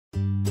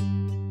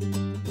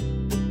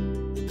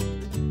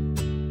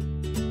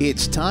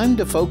It's time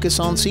to focus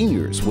on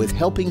seniors with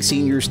Helping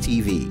Seniors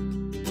TV.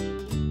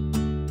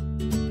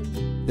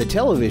 The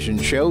television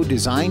show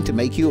designed to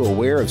make you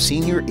aware of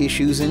senior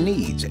issues and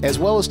needs, as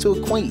well as to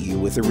acquaint you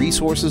with the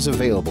resources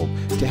available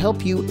to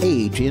help you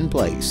age in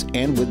place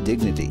and with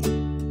dignity.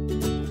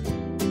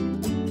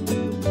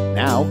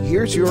 Now,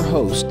 here's your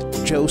host,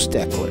 Joe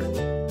Steckler.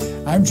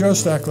 I'm Joe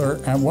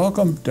Steckler, and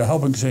welcome to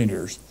Helping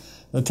Seniors,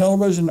 the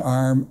television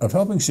arm of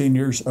Helping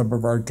Seniors of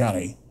Brevard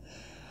County.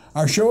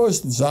 Our show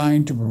is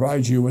designed to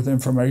provide you with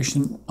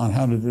information on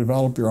how to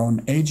develop your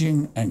own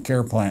aging and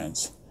care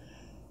plans.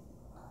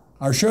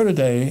 Our show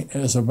today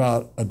is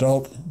about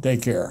adult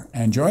daycare,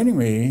 and joining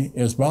me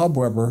is Bob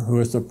Weber, who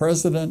is the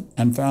president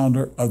and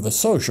founder of The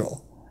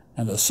Social,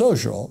 and The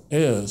Social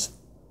is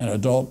an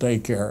adult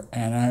daycare,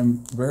 and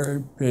I'm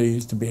very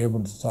pleased to be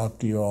able to talk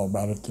to you all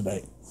about it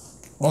today.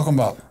 Welcome,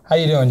 Bob. How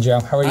you doing, Joe?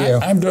 How are you?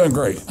 I'm doing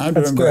great.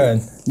 That's good.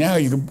 Now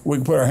we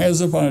can put our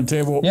hands up on the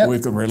table. Yep. We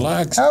can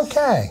relax.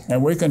 Okay.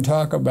 And we can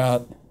talk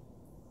about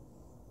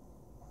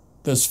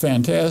this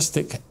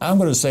fantastic. I'm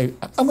going to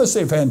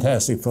say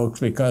fantastic, folks,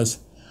 because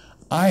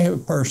I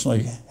have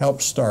personally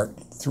helped start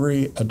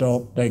 3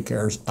 adult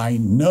daycares. I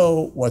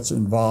know what's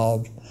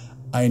involved.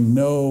 I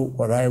know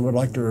what I would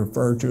like to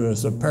refer to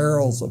as the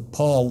perils of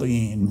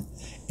Pauline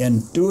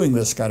in doing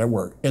this kind of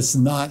work. It's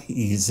not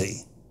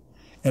easy.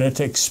 And it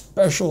takes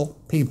special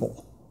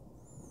people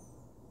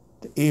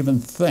to even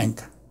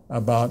think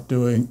about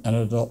doing an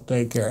adult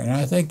daycare. And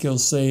I think you'll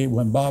see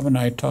when Bob and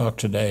I talk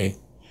today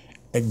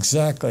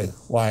exactly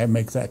why I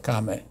make that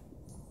comment.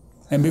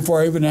 And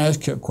before I even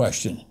ask you a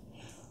question,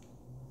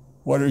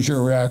 what is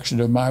your reaction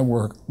to my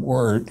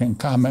word and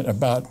comment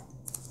about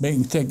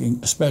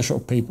taking special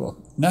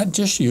people? Not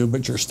just you,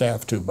 but your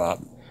staff too,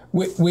 Bob.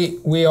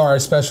 We are a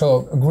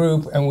special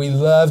group, and we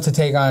love to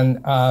take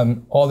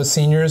on all the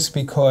seniors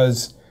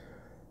because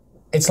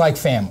it's like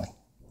family.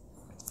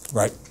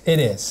 Right. It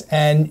is.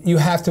 And you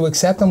have to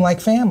accept them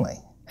like family.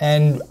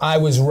 And I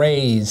was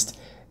raised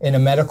in a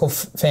medical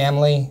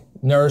family,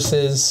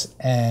 nurses,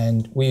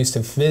 and we used to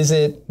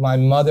visit my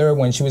mother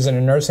when she was in a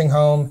nursing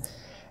home.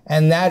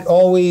 And that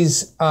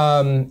always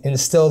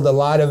instilled a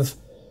lot of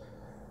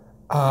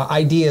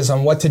ideas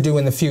on what to do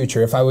in the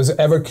future if I was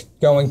ever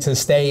going to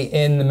stay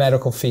in the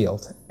medical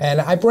field.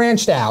 And I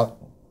branched out,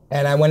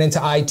 and I went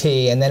into IT,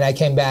 and then I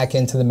came back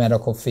into the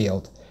medical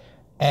field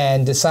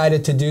and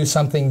decided to do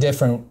something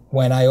different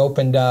when I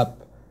opened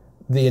up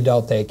the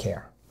adult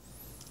daycare.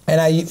 And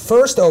I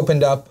first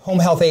opened up home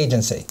health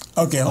agency.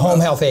 Okay. Home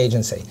health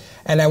agency.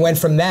 And I went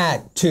from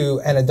that to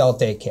an adult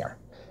daycare.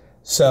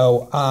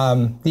 So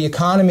the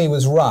economy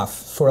was rough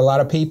for a lot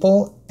of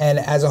people, and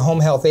as a home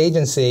health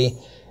agency,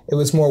 it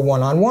was more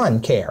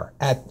one-on-one care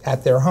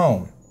at their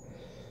home.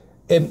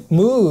 It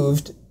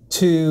moved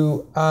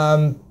to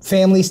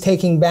families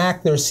taking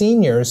back their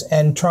seniors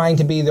and trying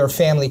to be their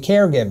family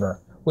caregiver,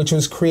 which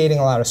was creating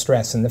a lot of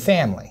stress in the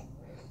family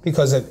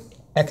because of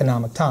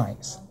economic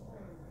times.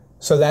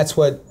 So that's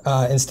what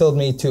instilled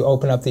me to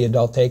open up the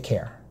adult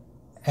daycare.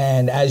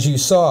 And as you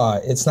saw,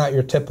 it's not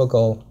your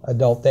typical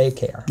adult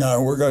daycare.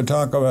 No, we're going to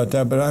talk about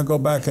that, but I'll go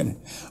back and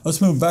let's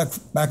move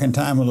back in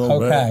time a little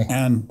bit.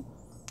 And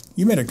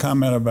you made a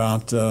comment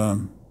about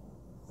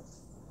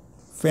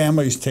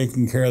families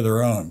taking care of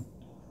their own.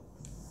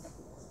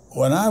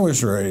 When I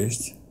was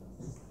raised,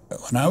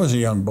 when I was a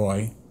young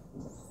boy,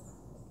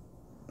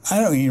 I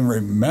don't even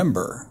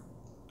remember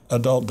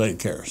adult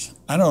daycares.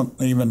 I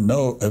don't even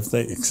know if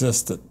they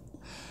existed.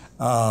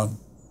 I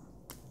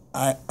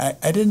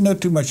didn't know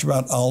too much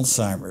about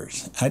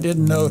Alzheimer's. I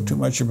didn't know too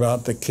much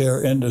about the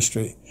care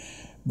industry.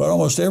 But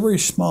almost every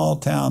small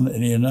town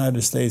in the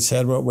United States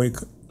had what we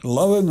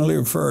lovingly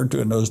referred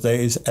to in those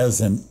days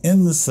as an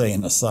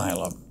insane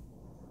asylum.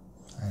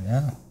 I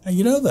know. And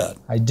you know that.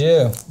 I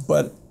do.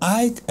 But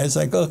as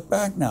I go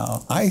back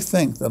now, I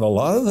think that a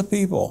lot of the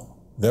people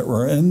that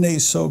were in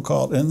these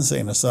so-called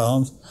insane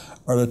asylums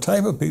are the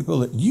type of people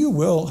that you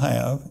will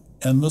have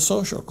in the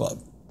social club.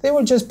 They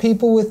were just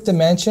people with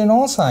dementia and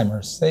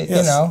Alzheimer's. Yes.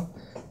 You know,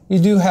 you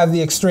do have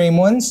the extreme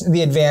ones,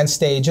 the advanced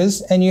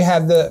stages, and you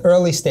have the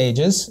early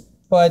stages.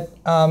 But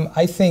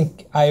I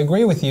think I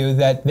agree with you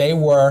that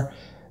the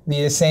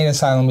insane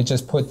asylum would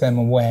just put them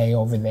away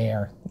over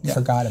there. Yeah.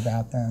 Forgot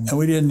about them. And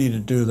we didn't need to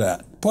do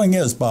that. Point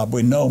is, Bob,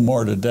 we know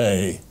more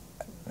today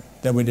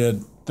than we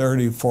did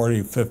 30,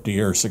 40, 50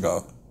 years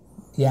ago.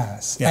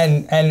 Yes, yeah.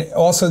 And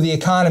also the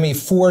economy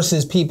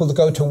forces people to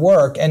go to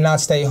work and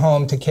not stay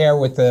home to care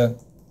with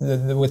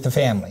the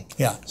family.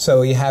 Yeah.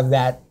 So you have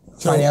that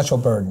financial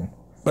burden.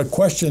 But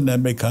question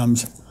then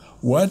becomes,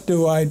 what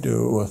do I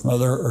do with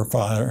mother or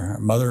father,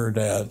 mother or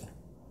dad,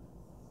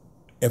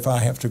 if I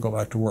have to go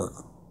back to work?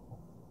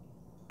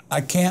 I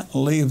can't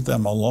leave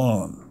them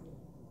alone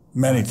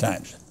many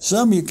times.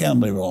 Some you can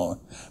leave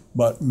alone,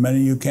 but many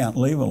you can't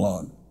leave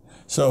alone.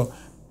 So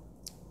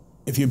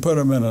if you put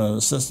them in an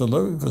assisted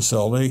living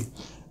facility,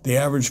 the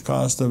average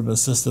cost of an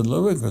assisted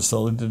living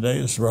facility today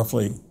is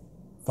roughly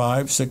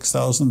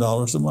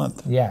 $5,000–6,000 a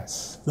month.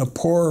 Yes. The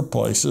poorer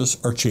places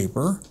are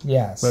cheaper.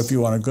 Yes. But if you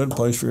want a good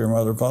place for your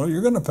mother and father,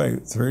 you're going to pay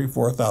 $3,000,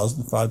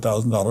 $4,000,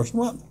 $5,000 a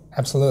month.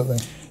 Absolutely.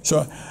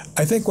 So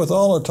I think with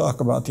all the talk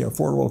about the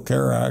Affordable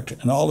Care Act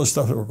and all the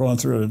stuff that we're going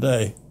through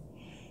today,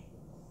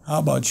 how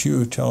about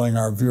you telling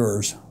our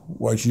viewers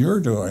what you're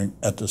doing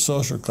at the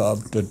social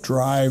club to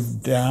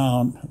drive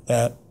down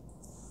that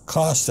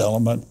cost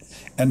element,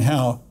 and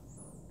how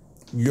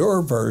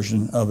your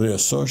version of the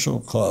social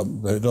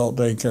club, the adult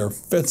daycare,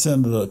 fits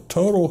into the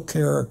total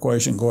care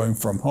equation, going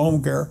from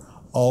home care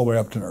all the way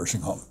up to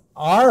nursing home?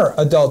 Our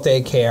adult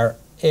daycare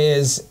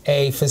is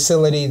a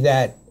facility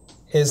that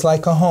is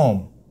like a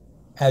home,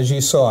 as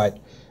you saw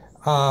it.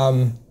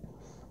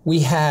 We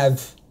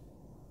have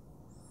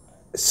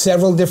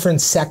several different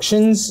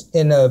sections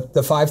in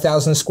the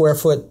 5,000 square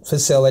foot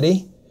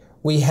facility.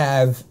 We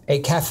have a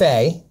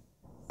cafe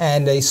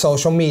and a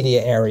social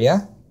media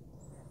area,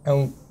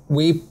 and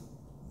we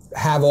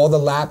have all the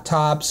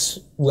laptops.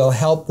 We'll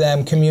help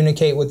them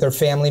communicate with their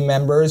family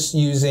members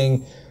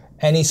using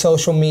any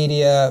social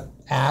media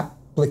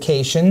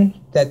application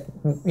that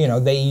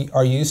they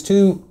are used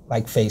to,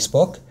 like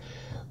Facebook.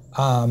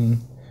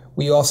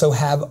 We also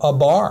have a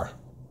bar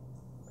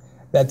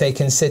that they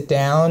can sit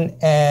down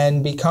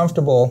and be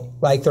comfortable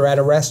like they're at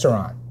a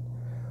restaurant.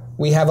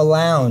 We have a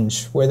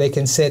lounge where they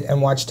can sit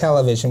and watch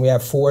television. We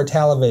have 4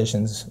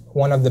 televisions.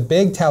 One of the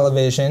big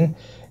television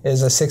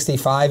is a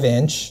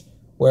 65-inch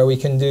where we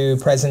can do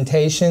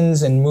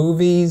presentations and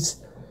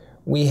movies.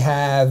 We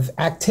have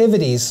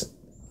activities,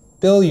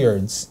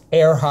 billiards,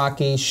 air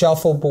hockey,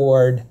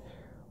 shuffleboard.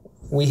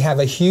 We have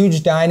a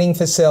huge dining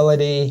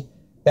facility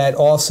that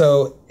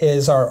also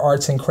is our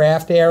arts and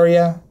craft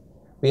area.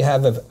 We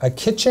have a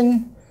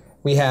kitchen.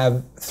 We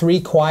have 3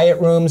 quiet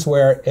rooms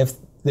where if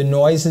the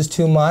noise is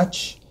too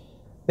much,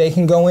 they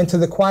can go into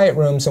the quiet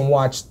rooms and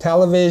watch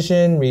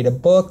television, read a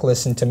book,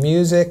 listen to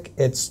music.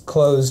 It's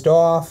closed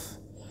off.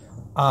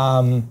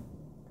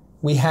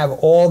 We have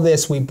all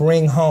this we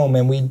bring home,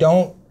 and we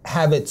don't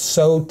have it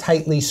so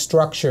tightly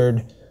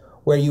structured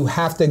where you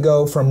have to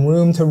go from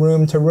room to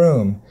room to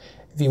room.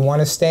 If you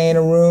want to stay in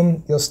a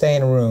room, you'll stay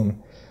in a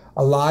room.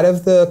 A lot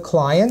of the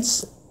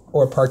clients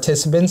or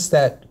participants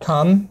that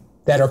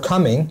are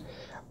coming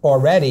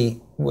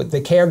already,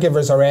 the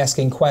caregivers are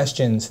asking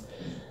questions.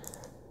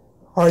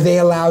 Are they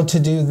allowed to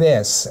do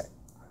this?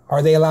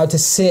 Are they allowed to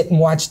sit and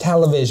watch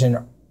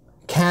television?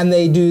 Can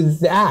they do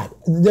that?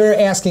 They're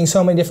asking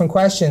so many different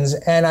questions,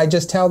 and I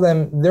just tell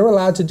them they're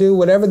allowed to do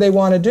whatever they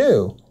want to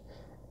do.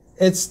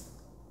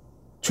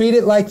 Treat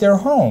it like their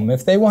home.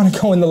 If they want to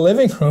go in the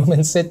living room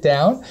and sit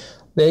down,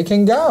 they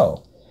can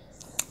go.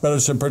 But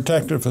it's a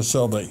protected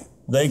facility.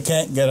 They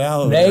can't get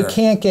out of there. They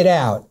can't get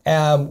out.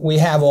 We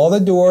have all the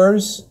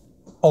doors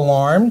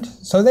alarmed,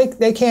 so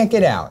they can't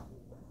get out.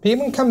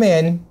 People can come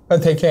in,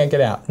 but they can't get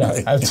out. No,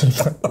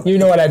 you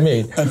know what I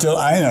mean. Until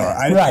I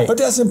know. Right. But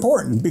that's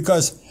important,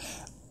 because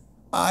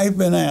I've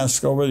been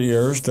asked over the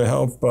years to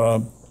help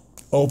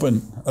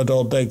open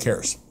adult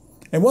daycares.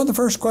 And one of the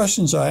first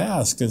questions I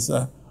ask is,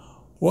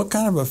 what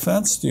kind of a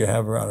fence do you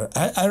have around it?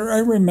 I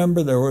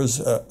remember there was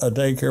a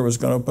daycare was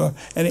going to put,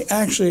 and they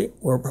actually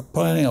were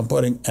planning on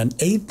putting an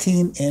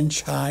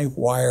 18-inch high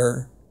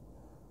wire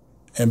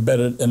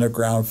embedded in a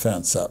ground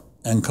fence up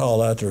and call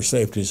that their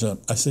safety zone.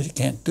 I said, you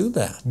can't do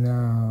that.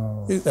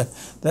 No.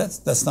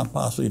 That's not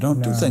possible. You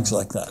don't do things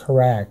like that.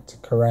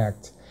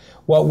 Correct.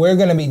 What we're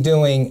going to be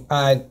doing,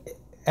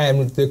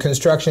 and the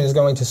construction is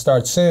going to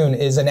start soon,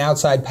 is an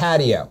outside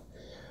patio.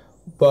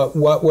 But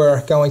what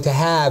we're going to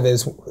have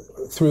is,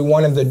 through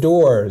one of the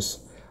doors,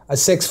 a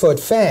 6-foot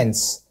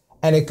fence,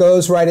 and it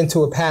goes right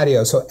into a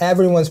patio, so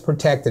everyone's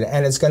protected,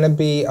 and it's going to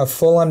be a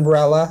full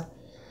umbrella.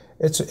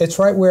 It's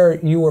right where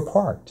you were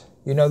parked.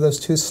 You know those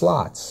 2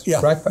 slots,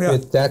 yeah, right?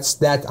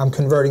 Yeah. I'm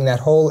converting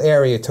that whole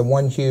area to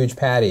one huge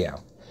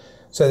patio,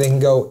 so they can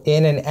go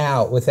in and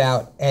out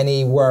without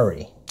any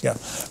worry. Yeah,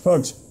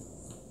 folks,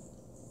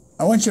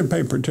 I want you to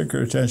pay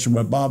particular attention to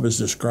what Bob is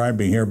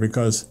describing here,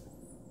 because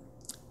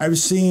I've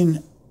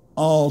seen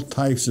all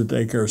types of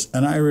daycares,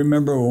 and I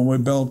remember when we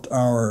built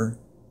our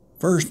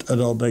first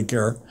adult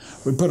daycare,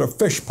 we put a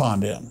fish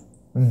pond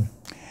in.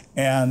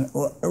 And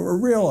we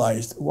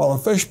realized, while a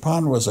fish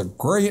pond was a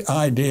great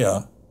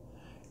idea,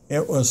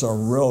 it was a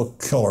real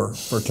killer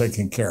for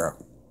taking care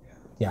of.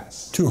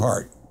 Yes. Too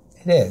hard.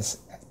 It is.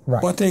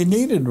 Right. What they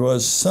needed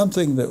was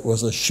something that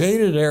was a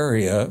shaded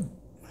area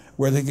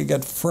where they could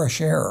get fresh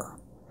air.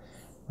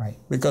 Right.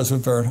 Because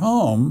if they're at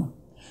home,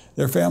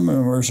 their family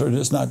members are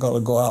just not going to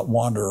go out and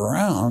wander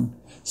around,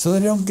 so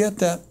they don't get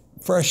that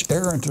fresh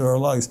air into their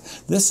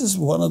lungs. This is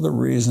one of the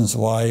reasons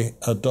why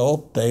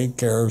adult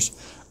daycares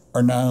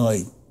are not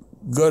only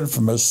good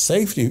from a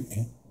safety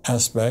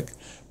aspect,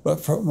 but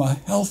from a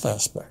health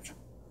aspect.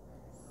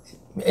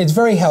 It's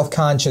very health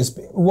conscious.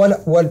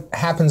 What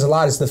happens a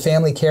lot is the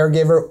family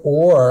caregiver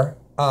or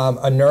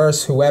a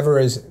nurse, whoever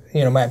is,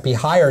 might be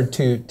hired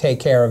to take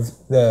care of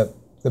the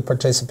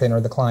participant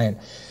or the client,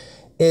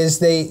 is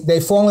they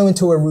fall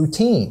into a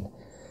routine.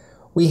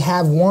 We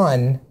have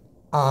one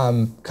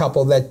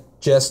couple that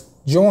just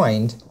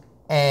joined,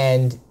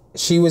 and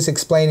she was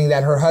explaining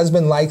that her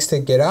husband likes to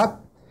get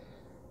up,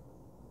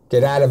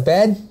 get out of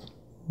bed,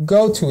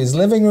 go to his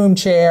living room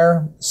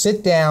chair,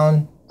 sit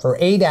down for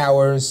 8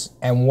 hours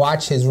and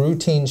watch his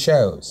routine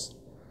shows.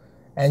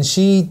 And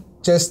she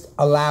just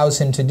allows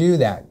him to do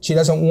that. She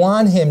doesn't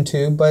want him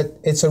to, but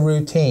it's a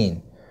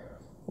routine.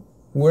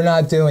 We're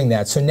not doing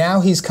that. So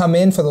now he's come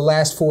in for the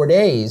last 4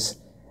 days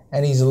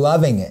and he's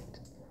loving it.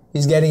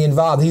 He's getting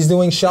involved. He's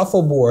doing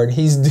shuffleboard.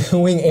 He's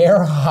doing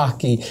air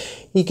hockey.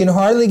 He can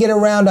hardly get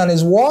around on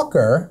his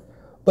walker,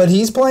 but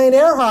he's playing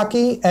air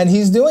hockey and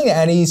he's doing it.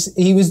 And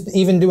he was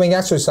even doing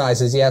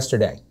exercises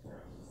yesterday.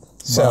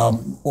 So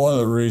one of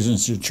the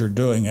reasons that you're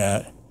doing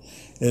that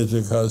is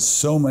because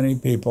so many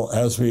people,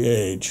 as we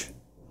age,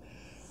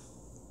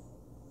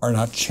 are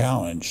not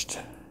challenged.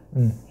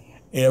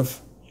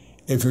 If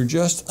you're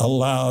just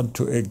allowed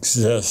to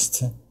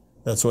exist,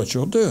 that's what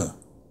you'll do.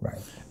 Right.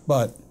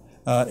 But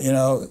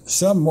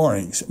some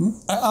mornings,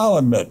 I'll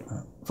admit,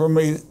 for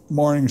me,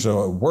 mornings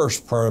are the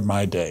worst part of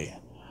my day.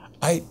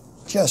 I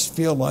just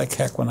feel like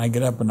heck when I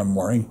get up in the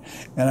morning,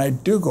 and I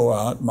do go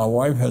out. My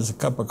wife has a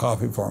cup of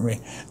coffee for me,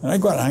 and I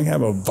go out and I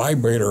have a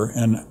vibrator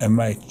in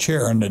my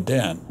chair in the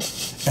den.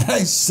 And I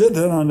sit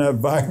in on that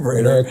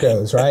vibrator. There it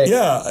goes, right?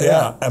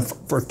 Yeah.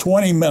 For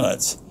 20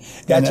 minutes.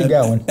 Got you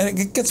going. And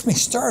it gets me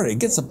started. It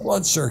gets the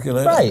blood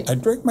circulating. Right. I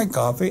drink my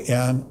coffee,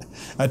 and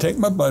I take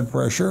my blood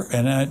pressure,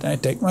 and I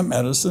take my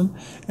medicine,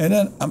 and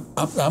then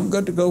I'm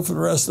good to go for the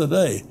rest of the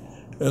day,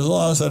 as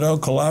long as I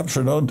don't collapse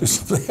or don't do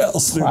something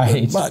else stupid.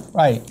 Right. But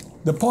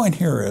the point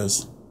here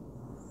is,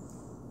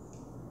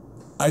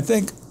 I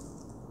think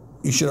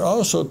you should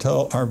also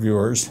tell our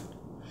viewers,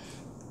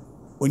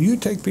 when you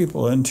take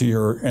people into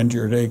your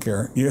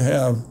daycare, you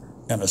have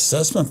an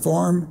assessment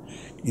form.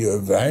 You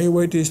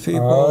evaluate these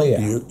people. Oh, yeah.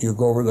 You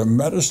go over their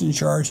medicine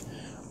charts.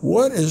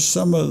 What is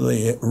some of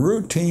the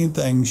routine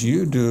things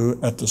you do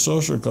at the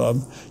social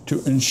club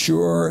to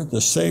ensure the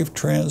safe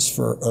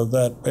transfer of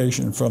that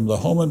patient from the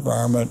home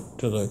environment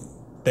to the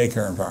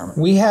daycare environment?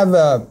 We have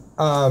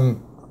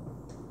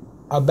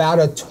about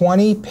a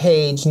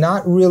 20-page,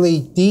 not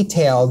really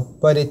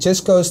detailed, but it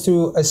just goes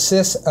through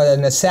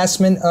an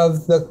assessment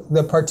of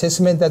the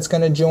participant that's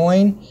going to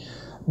join,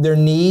 their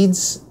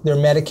needs, their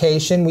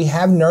medication. We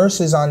have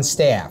nurses on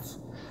staff,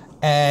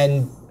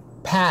 and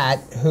Pat,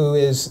 who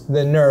is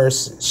the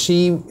nurse,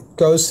 she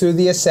goes through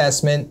the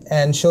assessment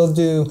and she'll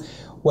do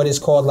what is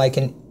called like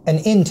an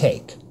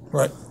intake.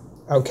 Right.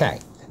 Okay.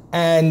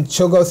 And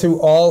she'll go through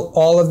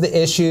all of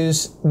the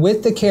issues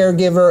with the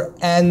caregiver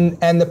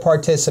and the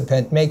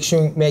participant,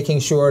 making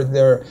sure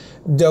their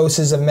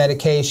doses of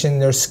medication,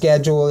 their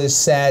schedule is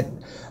set,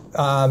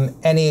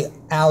 any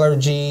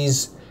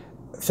allergies,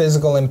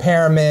 physical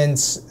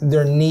impairments,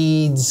 their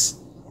needs,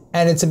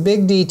 and it's a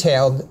big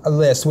detailed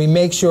list. We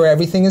make sure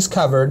everything is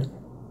covered,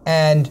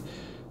 and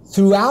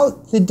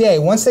throughout the day,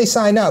 once they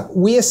sign up,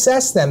 we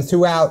assess them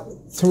throughout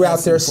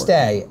their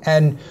stay,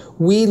 and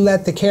we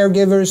let the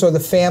caregivers or the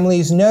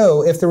families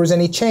know if there was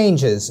any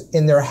changes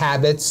in their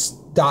habits,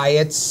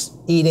 diets,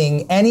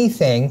 eating,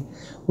 anything.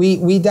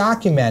 We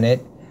document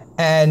it,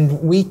 and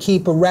we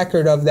keep a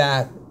record of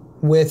that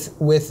with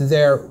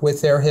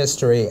their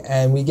history,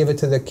 and we give it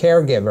to the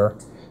caregiver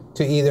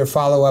to either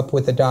follow up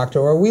with the doctor,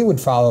 or we would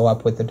follow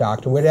up with the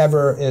doctor,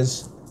 whatever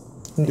is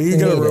needed. Do you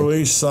get a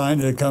release sign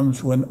that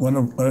comes when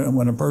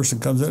a person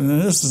comes in?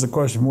 And this is a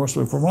question more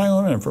so for my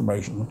own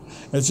information.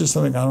 It's just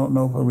something I don't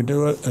know if we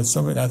do it. It's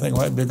something I think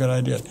might be a good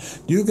idea.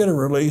 Do you get a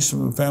release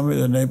from the family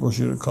that enables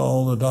you to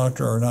call the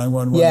doctor or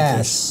 911?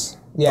 Yes.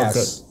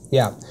 Okay.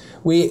 Yeah.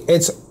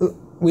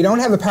 We don't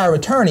have a power of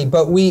attorney,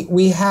 but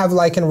we have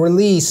like a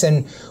release,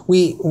 and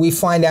we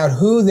find out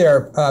who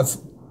their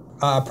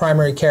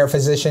primary care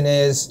physician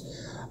is,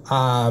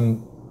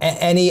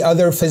 any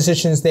other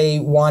physicians they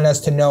want us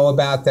to know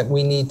about that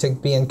we need to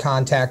be in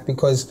contact,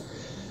 because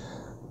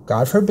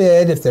God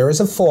forbid if there is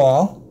a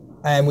fall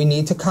and we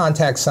need to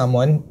contact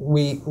someone,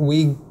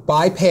 we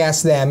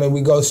bypass them and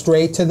we go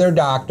straight to their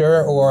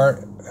doctor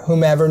or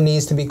whomever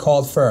needs to be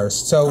called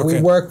first. So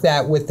we work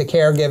that with the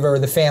caregiver or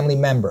the family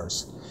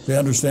members. They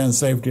understand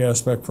safety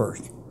aspect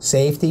first.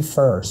 Safety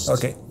first.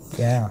 Okay.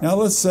 Yeah. Now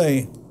let's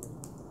say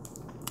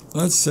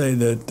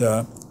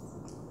that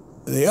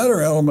the other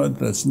element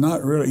that's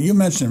not really, you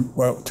mentioned,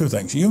 well, two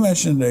things. You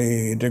mentioned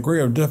the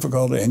degree of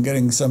difficulty in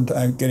getting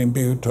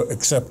people to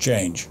accept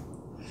change.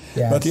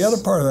 Yes. But the other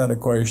part of that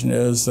equation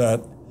is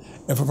that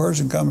if a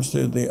person comes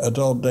to the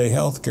adult day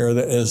health care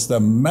that is the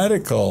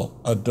medical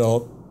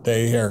adult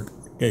day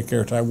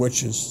care type,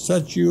 which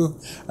sets you,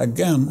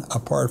 again,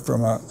 apart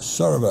from a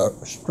sort of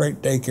a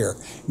straight daycare.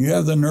 You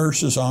have the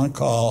nurses on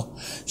call,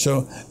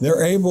 so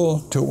they're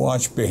able to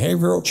watch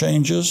behavioral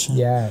changes,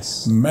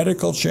 yes,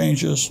 medical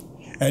changes,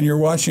 and you're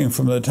watching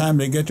from the time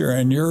they get there,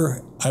 and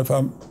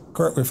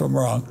correct me if I'm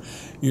wrong,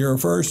 your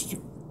first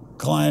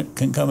client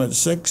can come at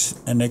 6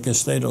 and they can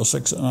stay till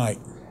 6 at night.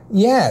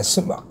 Yes.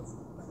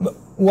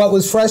 What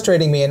was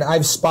frustrating me, and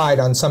I've spied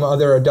on some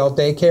other adult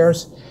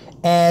daycares,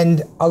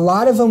 and a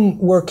lot of them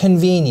were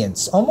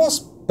convenience,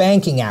 almost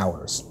banking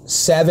hours,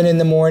 7 in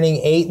the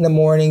morning, 8 in the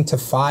morning to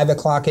 5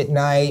 o'clock at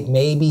night,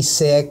 maybe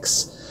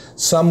 6.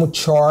 Some would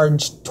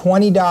charge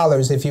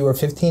 $20 if you were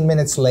 15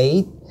 minutes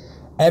late.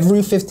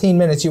 Every 15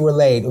 minutes you were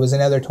late, it was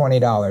another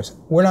 $20.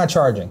 We're not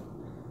charging.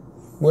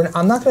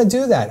 I'm not going to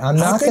do that.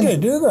 How can they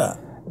do that?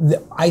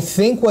 I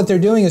think what they're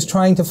doing is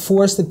trying to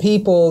force the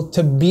people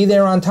to be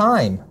there on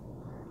time.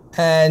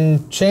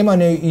 And shame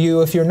on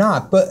you if you're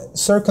not. But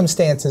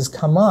circumstances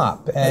come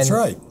up. And that's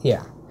right.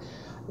 Yeah.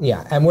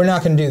 Yeah, and we're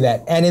not going to do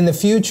that. And in the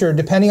future,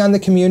 depending on the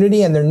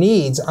community and their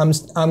needs,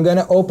 I'm going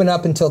to open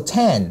up until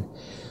 10,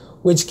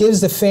 which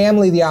gives the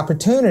family the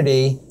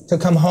opportunity to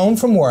come home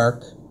from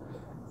work,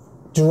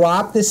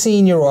 drop the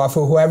senior off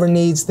or whoever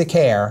needs the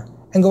care,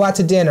 and go out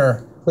to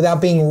dinner without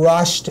being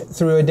rushed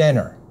through a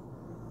dinner.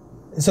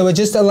 So it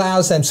just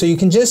allows them, so you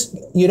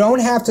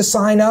don't have to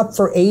sign up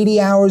for 80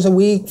 hours a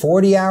week,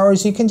 40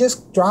 hours. You can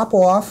just drop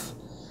off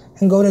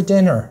and go to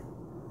dinner.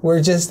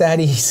 We're just that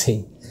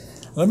easy.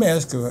 Let me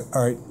ask you,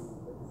 all right,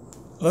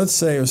 let's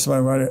say if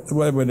somebody,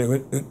 what would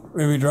it,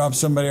 maybe drop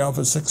somebody off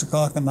at 6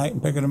 o'clock at night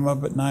and picking them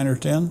up at 9 or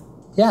 10?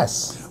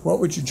 Yes. What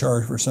would you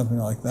charge for something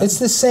like that? It's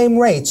the same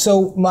rate.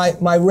 So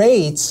my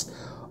rates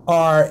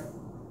are,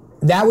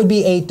 that would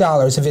be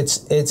 $8 if it's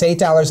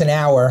 $8 an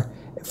hour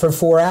for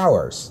 4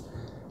 hours.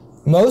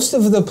 Most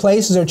of the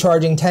places are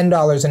charging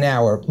 $10 an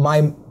hour.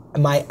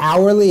 My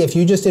hourly, if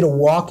you just did a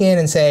walk-in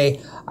and say,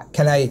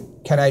 can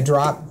I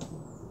drop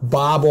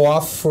Bob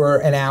off for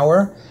an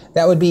hour,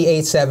 that would be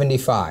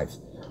 $8.75.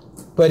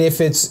 But if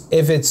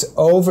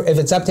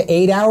it's up to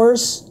 8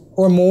 hours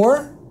or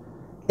more,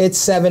 it's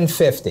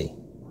 $7.50.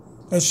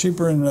 That's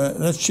cheaper than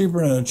a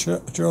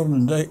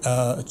children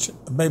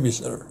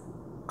babysitter.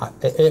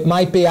 It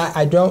might be.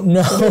 I don't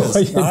know.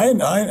 I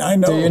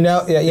know. Do you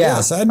know? Yeah.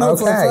 Yes, I know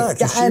for a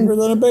fact. It's cheaper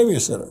than a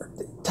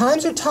babysitter.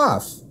 Times are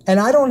tough, and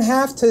I don't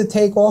have to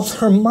take all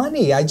their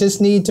money. I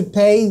just need to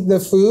pay the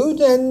food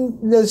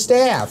and the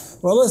staff.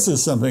 Well, this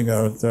is something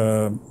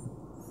that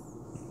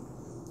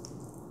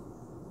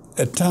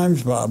at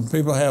times, Bob,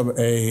 people have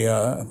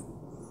an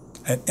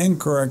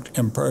incorrect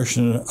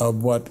impression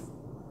of what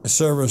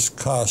service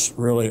costs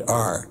really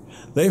are.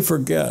 They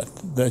forget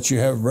that you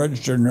have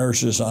registered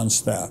nurses on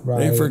staff.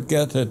 Right. They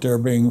forget that they're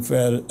being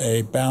fed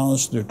a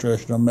balanced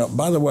nutritional meal.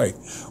 By the way,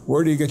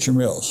 where do you get your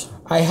meals?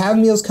 I have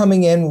meals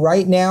coming in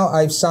right now.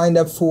 I've signed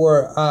up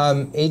for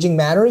Aging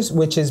Matters,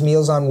 which is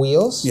Meals on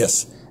Wheels.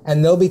 Yes.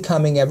 And they'll be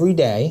coming every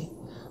day.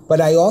 But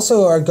I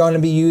also are going to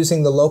be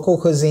using the local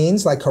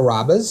cuisines like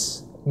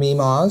Carrabba's,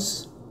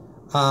 Mima's,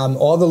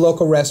 all the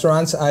local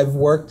restaurants. I've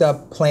worked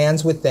up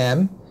plans with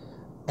them.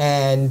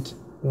 And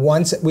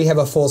once we have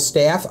a full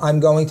staff, I'm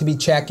going to be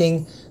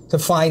checking to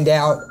find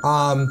out,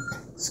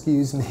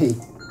 excuse me.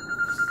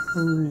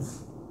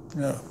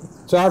 Yeah.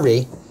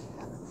 Sorry.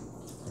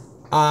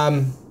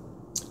 About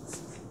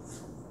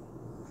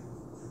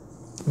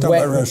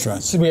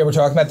restaurants. We were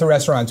talking about the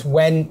restaurants.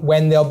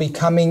 When they'll be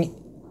coming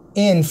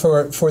in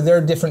for their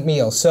different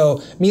meals.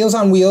 So Meals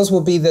on Wheels will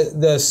be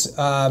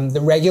the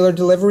regular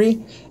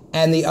delivery,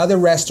 and the other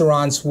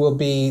restaurants will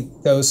be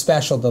those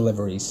special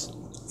deliveries.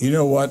 You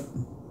know what?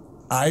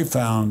 I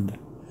found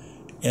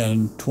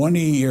in 20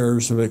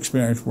 years of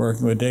experience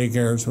working with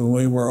daycares, when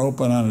we were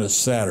open on a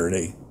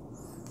Saturday,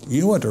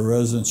 you know what the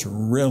residents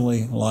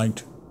really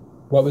liked?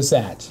 What was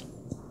that?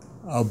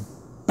 A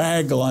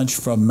bag lunch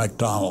from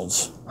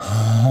McDonald's.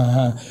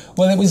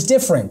 Well, it was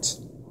different.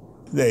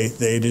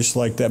 They just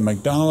liked that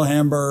McDonald's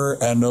hamburger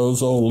and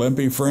those old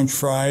limpy French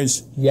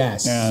fries.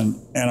 Yes.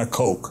 And a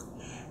Coke.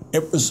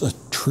 It was a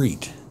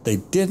treat. They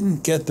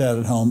didn't get that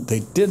at home. They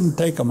didn't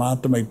take them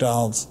out to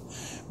McDonald's.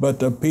 But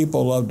the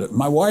people loved it.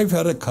 My wife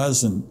had a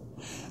cousin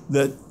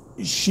that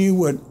she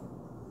would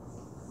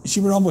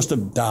almost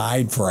have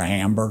died for a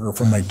hamburger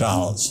from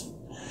McDonald's.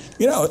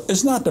 You know,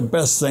 it's not the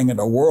best thing in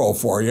the world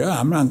for you.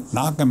 I'm not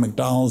knocking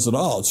McDonald's at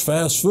all. It's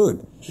fast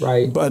food.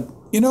 Right. But,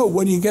 you know,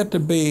 when you get to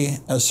be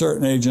a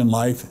certain age in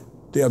life,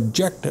 the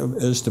objective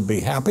is to be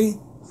happy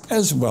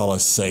as well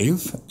as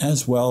safe,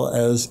 as well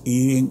as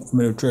eating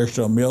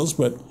nutritional meals.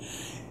 But,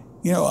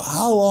 you know,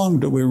 how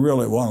long do we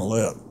really want to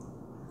live?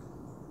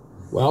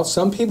 Well,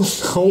 some people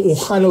don't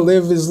want to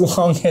live as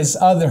long as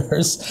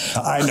others.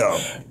 I know.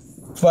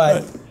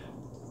 But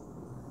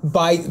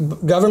by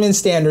government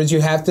standards,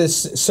 you have to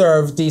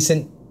serve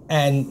decent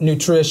and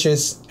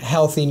nutritious,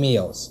 healthy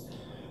meals.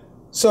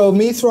 So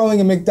me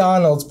throwing a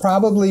McDonald's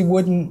probably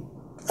wouldn't...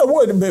 It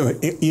wouldn't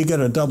be. You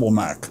get a double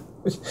Mac.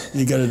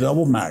 You get a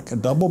double Mac. A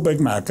double Big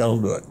Mac, that'll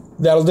do it.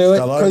 That'll do it?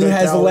 Because it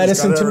has the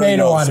lettuce and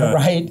tomato on it, yeah.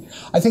 right?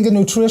 I think a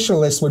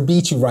nutritionalist would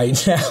beat you right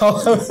now.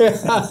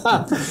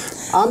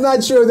 I'm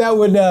not sure that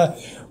would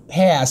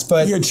pass,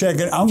 but... You're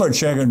checking. I'm going to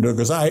check into it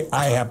because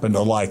I happen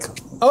to like them.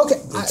 Okay,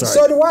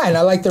 so do I, and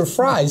I like their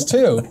fries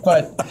too,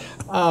 but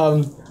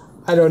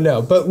I don't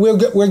know. But we're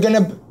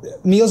going to...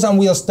 Meals on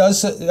Wheels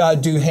does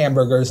do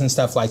hamburgers and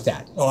stuff like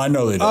that. Oh, I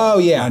know they do. Oh,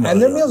 yeah,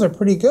 and their meals are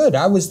pretty good.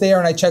 I was there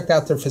and I checked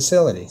out their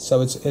facility, so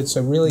it's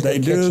a really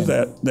good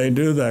kitchen. They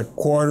do that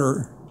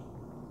quarter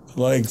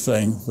leg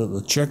thing for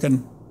the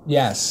chicken.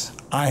 Yes.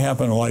 I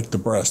happen to like the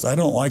breast. I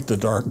don't like the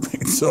dark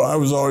meat, so I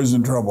was always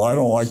in trouble. I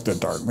don't like the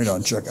dark meat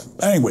on chicken.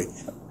 Anyway,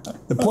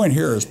 the point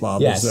here is,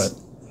 Bob, Yes. is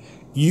that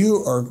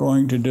you are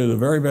going to do the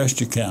very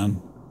best you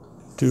can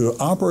to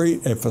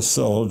operate a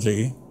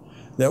facility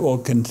that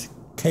will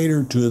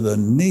cater to the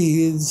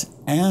needs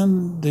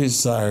and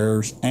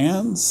desires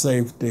and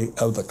safety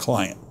of the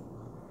client.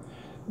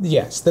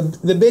 Yes.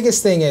 The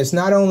biggest thing is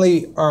not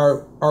only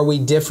are we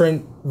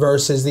different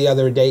versus the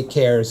other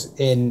daycares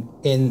in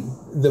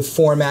the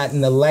format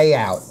and the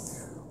layout,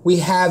 we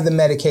have the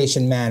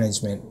medication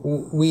management.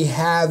 We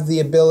have the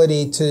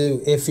ability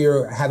to, if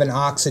you have an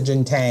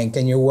oxygen tank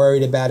and you're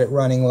worried about it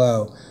running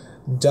low,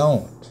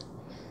 don't.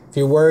 If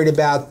you're worried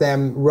about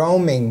them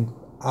roaming,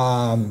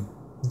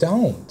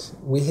 don't.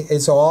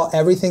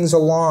 Everything's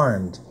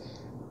alarmed.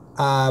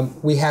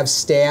 We have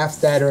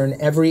staff that are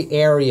in every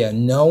area.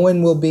 No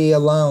one will be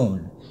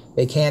alone.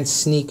 They can't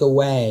sneak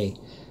away.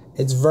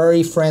 It's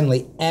very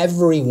friendly.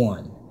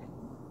 Everyone,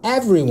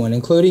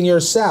 including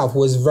yourself,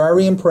 was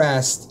very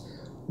impressed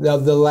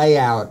of the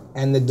layout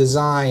and the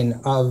design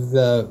of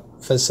the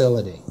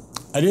facility.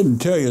 I didn't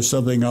tell you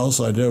something else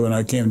I did when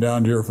I came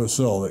down to your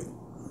facility.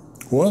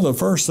 One of the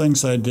first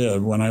things I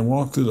did when I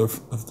walked through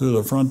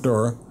the front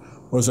door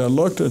was I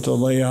looked at the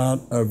layout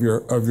of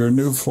your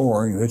new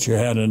flooring that you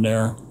had in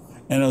there,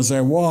 and as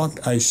I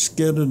walked, I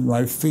skidded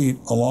my feet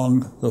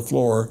along the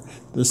floor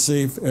to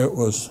see if it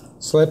was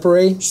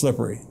slippery.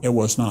 It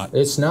was not.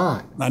 It's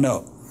not. I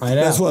know.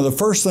 That's one of the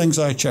first things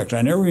I checked.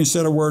 I never even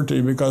said a word to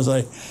you because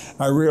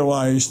I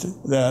realized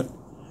that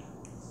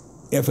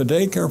if a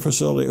daycare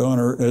facility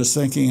owner is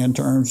thinking in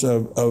terms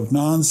of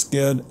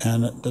non-skid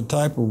and the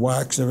type of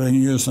wax, everything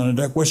used on a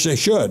deck, which they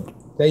should,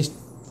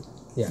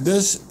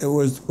 this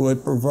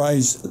would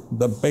provide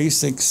the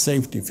basic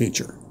safety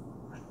feature.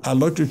 I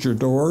looked at your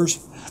doors,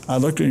 I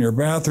looked in your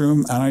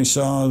bathroom, and I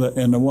saw that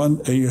in the one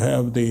you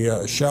have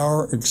the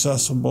shower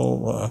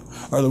accessible,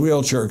 or the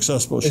wheelchair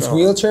accessible shower. It's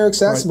wheelchair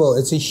accessible. Right.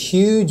 It's a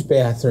huge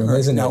bathroom,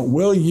 isn't it? Now,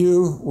 will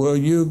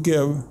you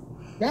give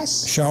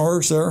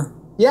showers there?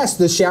 Yes,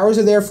 the showers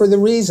are there for the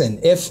reason.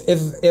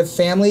 If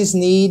families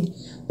need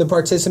the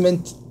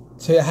participant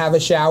to have a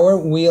shower,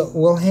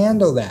 we'll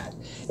handle that.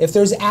 If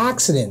there's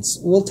accidents,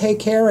 we'll take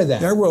care of that.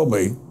 There will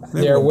be.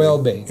 There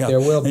will be. Yeah.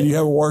 There will be. And you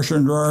have a washer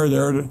and dryer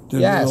there to do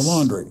the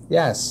laundry.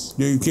 Yes.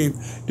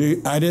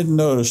 I didn't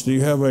notice. Do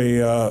you have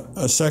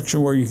a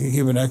section where you can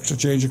keep an extra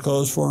change of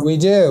clothes for them? We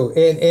do.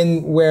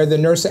 In where the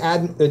nurse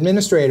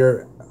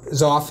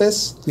administrator's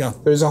office,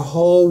 there's a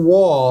whole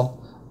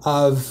wall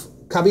of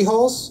cubby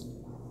holes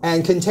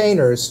and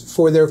containers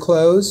for their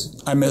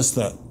clothes. I missed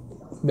that.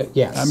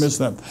 Yes. I missed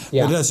that.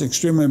 Yeah. But that's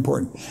extremely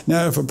important.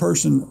 Now,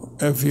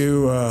 if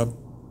you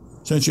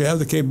since you have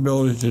the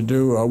capability to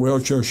do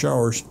wheelchair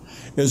showers,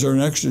 is there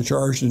an extra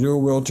charge to do a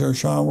wheelchair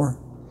shower?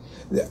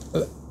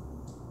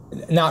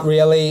 Not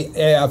really.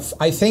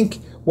 I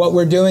think what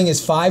we're doing is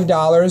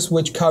 $5,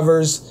 which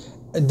covers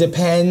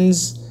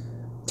depends,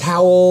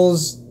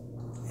 towels,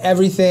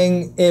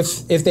 everything.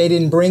 If they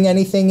didn't bring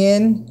anything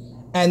in,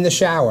 and the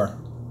shower,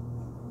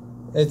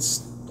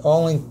 it's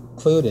all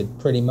included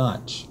pretty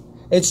much.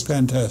 It's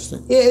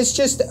fantastic. Yeah, it's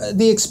just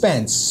the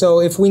expense.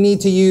 So if we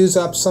need to use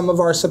up some of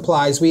our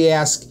supplies, we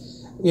ask,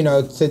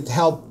 to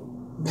help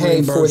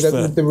pay for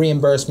the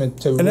reimbursement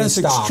to restock. And that's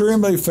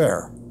extremely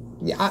fair.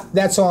 Yeah,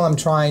 that's all I'm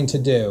trying to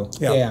do.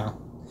 Yeah.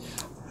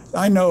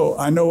 I know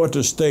what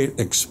the state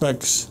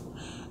expects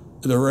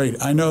the rate.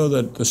 I know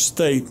that the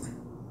state,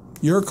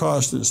 your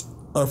cost is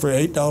for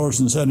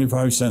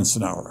 $8.75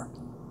 an hour.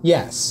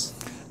 Yes.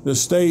 The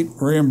state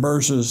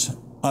reimburses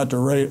at the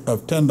rate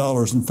of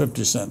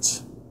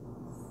 $10.50.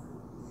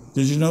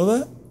 Did you know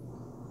that?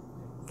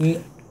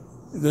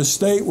 The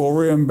state will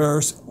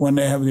reimburse when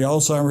they have the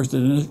Alzheimer's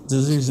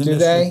Disease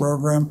Initiative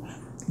program.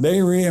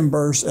 They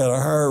reimburse at a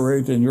higher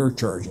rate than you're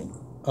charging.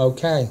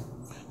 Okay.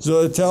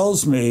 So it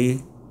tells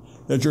me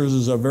that yours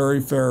is a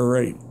very fair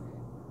rate.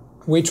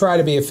 We try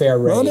to be a fair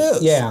rate. Well, it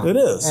is. Yeah, it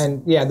is.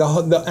 And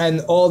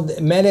all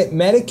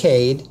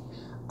Medicaid.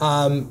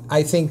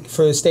 I think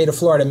for the state of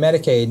Florida,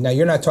 Medicaid. Now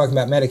you're not talking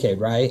about Medicaid,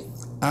 right?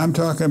 I'm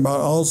talking about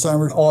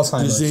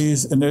Alzheimer's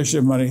Disease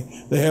Initiative money.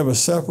 They have a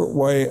separate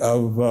way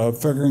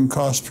of figuring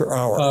cost per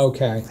hour.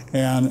 Okay.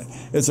 And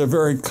it's a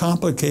very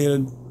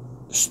complicated,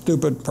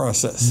 stupid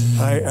process.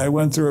 I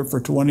went through it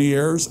for 20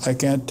 years. I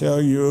can't tell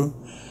you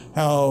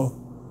how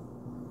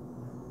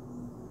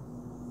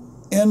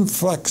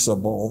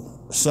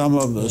inflexible some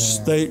of the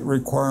state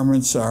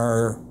requirements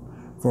are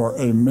for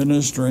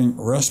administering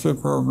respite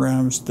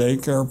programs,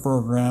 daycare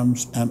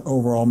programs, and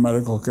overall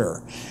medical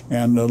care.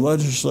 And the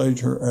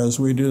legislature, as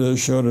we do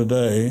this show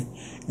today,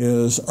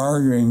 is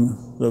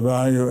arguing the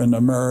value and the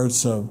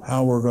merits of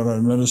how we're going to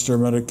administer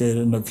Medicaid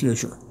in the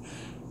future.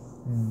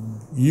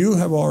 You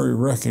have already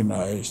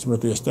recognized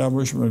with the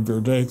establishment of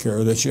your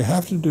daycare that you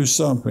have to do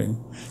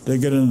something to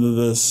get into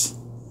this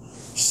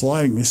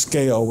sliding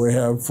scale we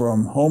have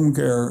from home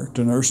care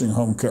to nursing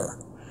home care.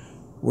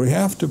 We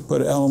have to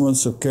put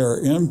elements of care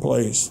in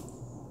place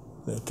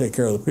that take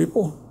care of the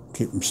people,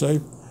 keep them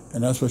safe,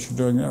 and that's what you're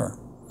doing there.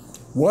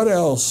 What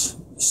else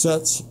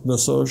sets the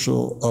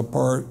social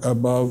apart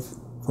above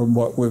from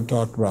what we've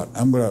talked about?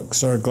 I'm going to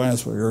sort of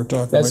glance what you're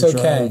talking about. That's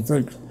okay.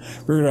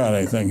 Figure out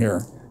anything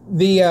here.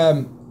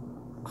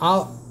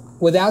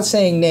 Without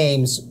saying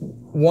names,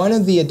 one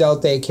of the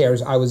adult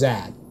daycares I was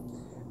at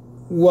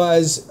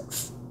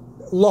was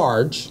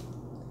large,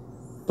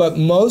 but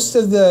most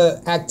of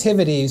the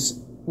activities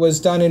was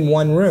done in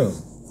one room.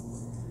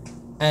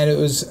 And it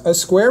was a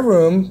square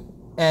room,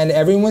 and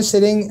everyone was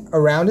sitting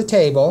around a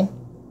table,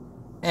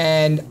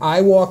 and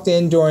I walked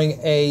in during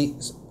a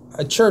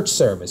church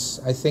service.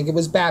 I think it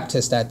was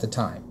Baptist at the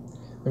time.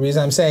 The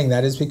reason I'm saying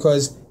that is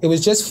because it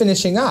was just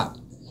finishing up,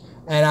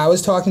 and I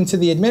was talking to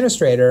the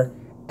administrator,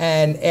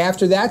 and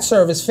after that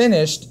service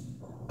finished,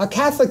 a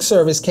Catholic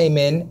service came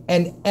in,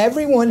 and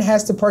everyone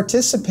has to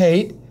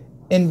participate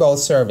in both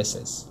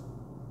services.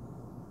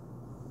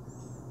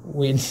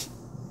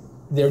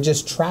 They're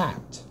just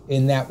trapped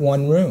in that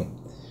one room.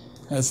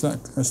 That's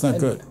not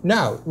good.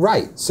 No,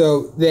 right.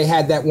 So they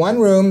had that one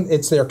room,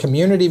 it's their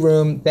community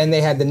room, then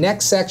they had the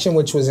next section,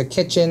 which was a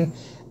kitchen,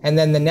 and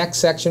then the next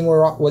section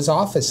was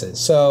offices.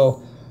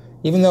 So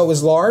even though it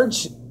was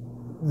large,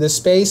 the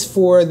space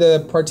for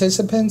the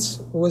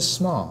participants was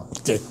small.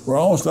 Okay, we're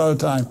almost out of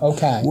time.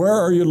 Okay. Where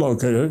are you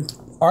located?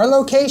 Our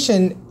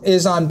location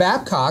is on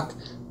Babcock,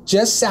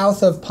 just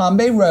south of Palm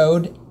Bay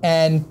Road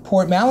and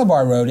Port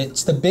Malabar Road.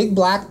 It's the big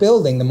black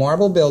building, the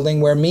marble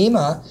building where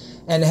MEMA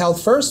and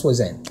Health First was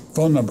in.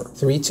 Phone number?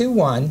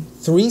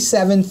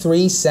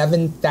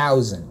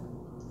 321-373-7000.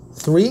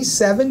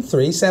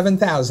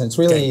 373-7000. It's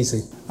really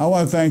easy. I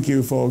want to thank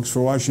you folks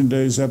for watching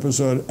today's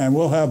episode, and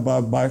we'll have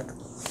Bob back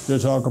to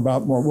talk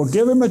about more. We'll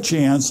give him a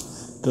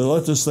chance to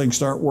let this thing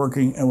start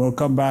working, and we'll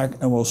come back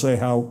and we'll say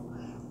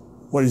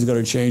what he's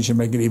going to change and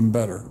make it even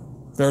better.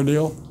 Fair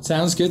deal?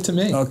 Sounds good to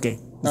me. Okay.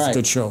 All right.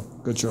 Good show.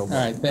 Good show. All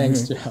right.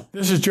 Thanks, Joe.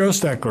 This is Joe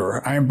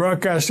Steckler. I am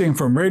broadcasting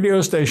from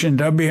radio station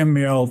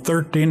WML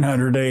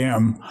 1300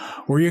 AM,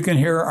 where you can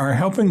hear our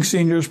Helping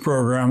Seniors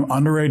program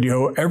on the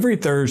radio every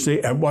Thursday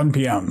at 1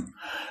 p.m.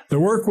 The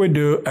work we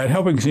do at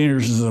Helping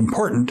Seniors is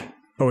important,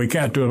 but we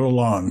can't do it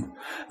alone.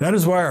 That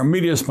is why our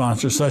media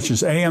sponsors, such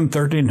as AM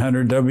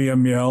 1300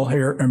 WML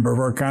here in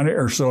Brevard County,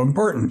 are so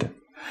important.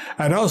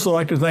 I'd also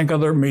like to thank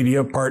other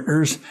media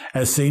partners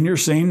at Senior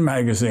Scene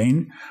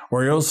magazine,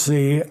 where you'll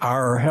see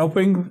our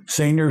Helping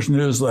Seniors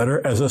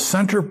newsletter as a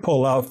center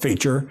pullout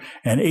feature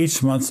in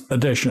each month's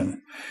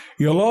edition.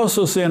 You'll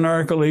also see an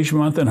article each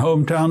month in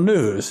Hometown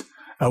News,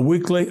 a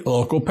weekly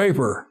local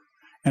paper.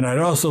 And I'd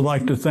also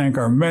like to thank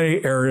our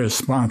many area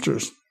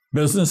sponsors,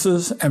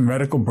 businesses and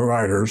medical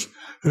providers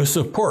who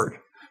support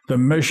the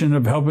mission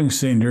of helping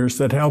seniors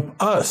that help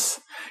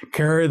us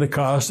carry the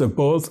cost of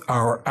both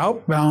our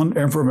outbound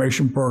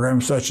information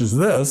programs such as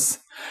this,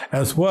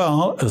 as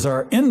well as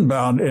our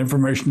inbound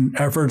information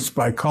efforts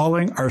by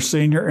calling our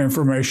senior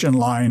information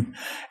line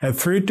at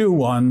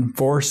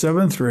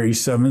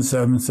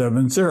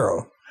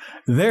 321-473-7770.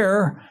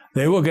 There,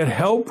 they will get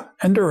help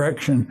and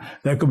direction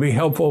that could be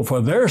helpful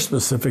for their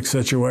specific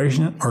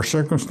situation or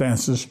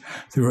circumstances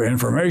through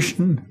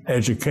information,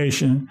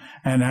 education,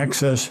 and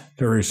access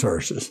to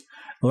resources.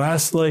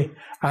 Lastly,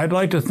 I'd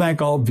like to thank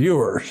all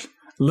viewers,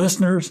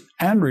 listeners,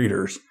 and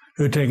readers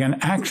who take an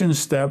action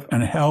step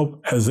and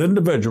help as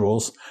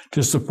individuals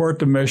to support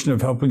the mission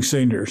of helping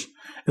seniors.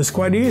 It's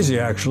quite easy,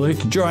 actually,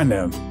 to join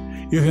them.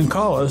 You can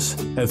call us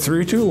at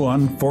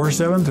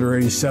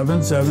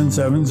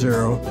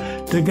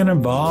 321-473-7770 to get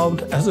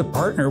involved as a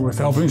partner with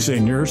Helping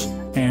Seniors,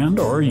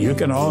 or you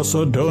can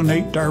also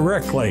donate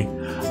directly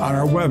on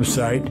our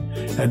website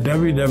at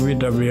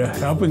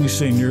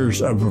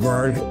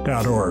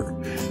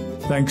www.helpingseniorsofbrevard.org.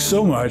 Thanks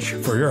so much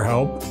for your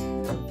help.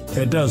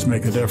 It does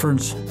make a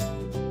difference.